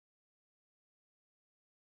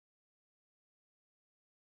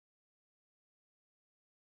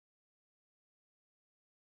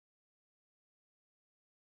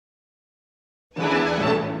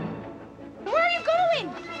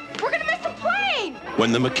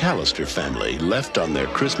when the McAllister family left on their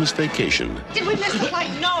Christmas vacation. Did we miss the flight?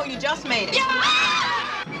 No, you just made it.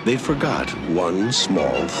 Yeah! They forgot one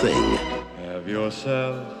small thing. Have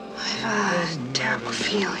yourself I've a terrible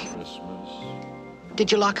feeling.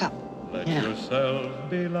 Did you lock up? Let yourself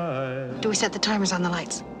be light. Do we set the timers on the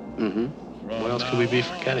lights? Mm-hmm. What else could we be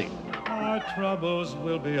forgetting? Our troubles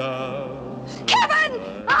will be ours. Kevin!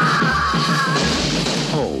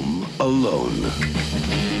 Home Alone.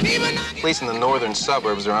 Police in the northern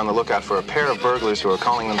suburbs are on the lookout for a pair of burglars who are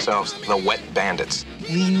calling themselves the Wet Bandits.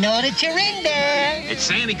 We know that you're in there. It's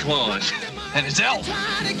Santa Claus. And it's Elf.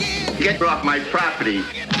 Get off my property.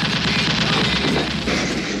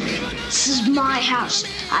 This is my house.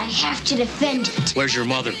 I have to defend it. Where's your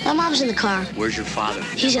mother? My mom's in the car. Where's your father?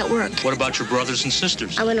 He's at work. What about your brothers and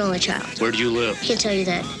sisters? I'm an only child. Where do you live? Can't tell you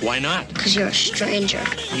that. Why not? Because you're a stranger.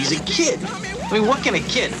 He's a kid. I mean, what can a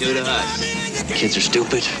kid do to us? Kids are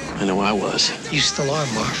stupid. I know I was. You still are,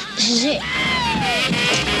 Marv. This is it.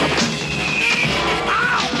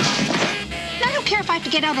 I don't care if I have to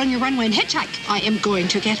get out on your runway and hitchhike. I am going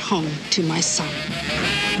to get home to my son.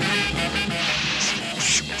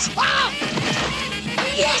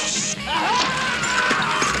 Yes!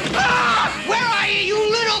 Where are you,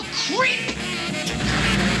 you little creep?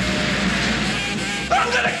 I'm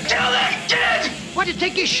gonna kill that kid! Why'd you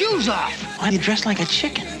take your shoes off? Why are you dressed like a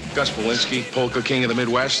chicken? Gus Polinski, Polka King of the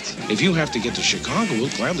Midwest. If you have to get to Chicago, we'll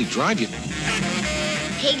gladly drive you.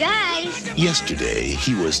 Hey, guys. Yesterday,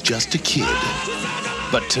 he was just a kid.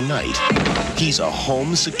 But tonight, he's a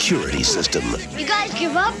home security system. You guys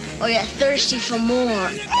give up, or you're thirsty for more?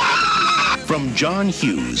 From John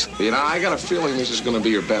Hughes. You know, I got a feeling this is going to be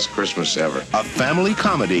your best Christmas ever. A family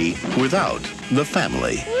comedy without the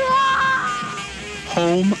family.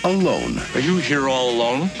 Home Alone. Are you here all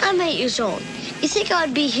alone? I'm 8 years old. You think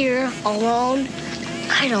I'd be here alone?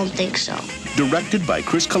 I don't think so. Directed by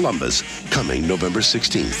Chris Columbus, coming November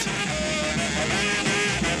 16th.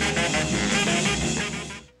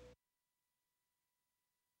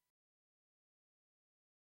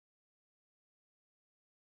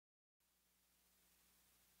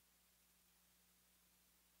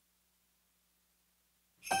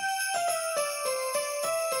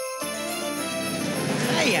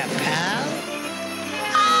 Hiya, pal.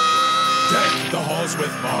 Deck the halls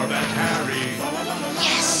with Marv and Harry.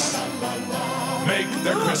 Yes. Make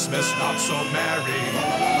their Christmas not so merry.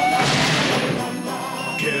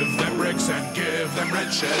 Give them bricks and give them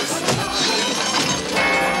riches.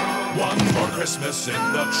 One more Christmas in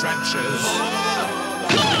the trenches.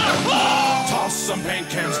 Toss some paint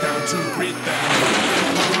cans down to greet them.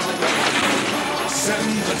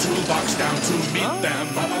 Send the toolbox down to meet them.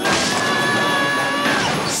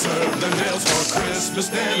 Serve the nails for Christmas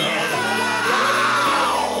dinner.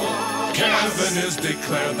 Kevin is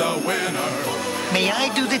declared the winner. May I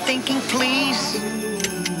do the thinking, please?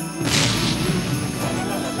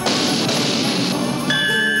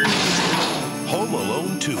 Home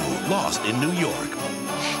Alone 2, Lost in New York.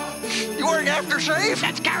 You weren't aftershave?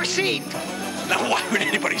 That's kerosene. Now, why would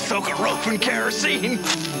anybody soak a rope in kerosene?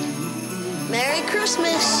 Merry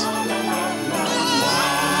Christmas.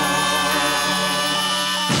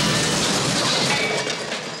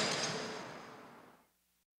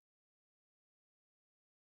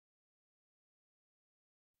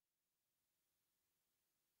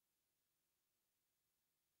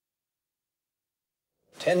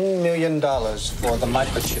 $10 million for the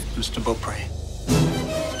microchip, Mr. Beaupre.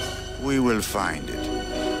 We will find it.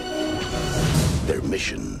 Their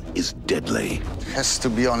mission is deadly. Has to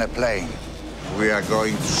be on a plane. We are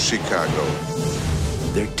going to Chicago.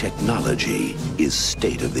 Their technology is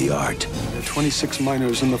state-of-the-art. There are 26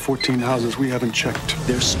 miners in the 14 houses we haven't checked.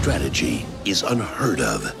 Their strategy is unheard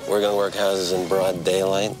of. We're gonna work houses in broad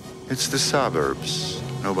daylight. It's the suburbs.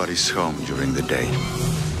 Nobody's home during the day.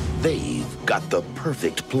 They've got the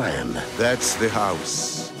perfect plan. That's the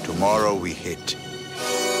house. Tomorrow we hit.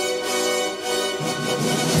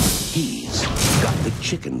 He's got the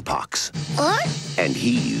chicken pox. What? And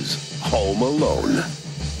he's home alone.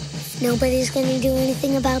 Nobody's gonna do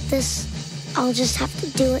anything about this. I'll just have to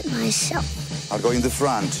do it myself. I'll go in the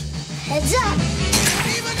front. Heads up!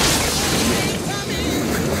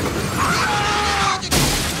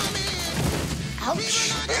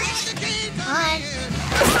 Ouch. Hi.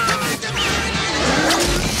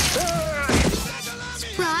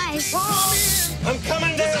 Surprise. I'm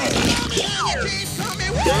coming down.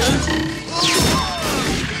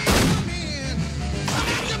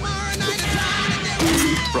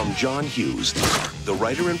 From John Hughes, the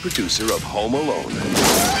writer and producer of Home Alone.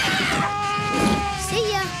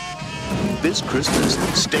 See ya. This Christmas,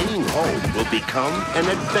 staying home will become an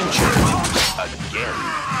adventure. again.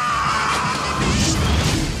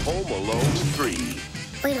 Home Alone 3.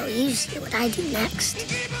 Wait till you see what I do next.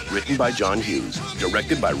 Written by John Hughes.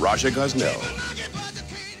 Directed by Raja Gosnell.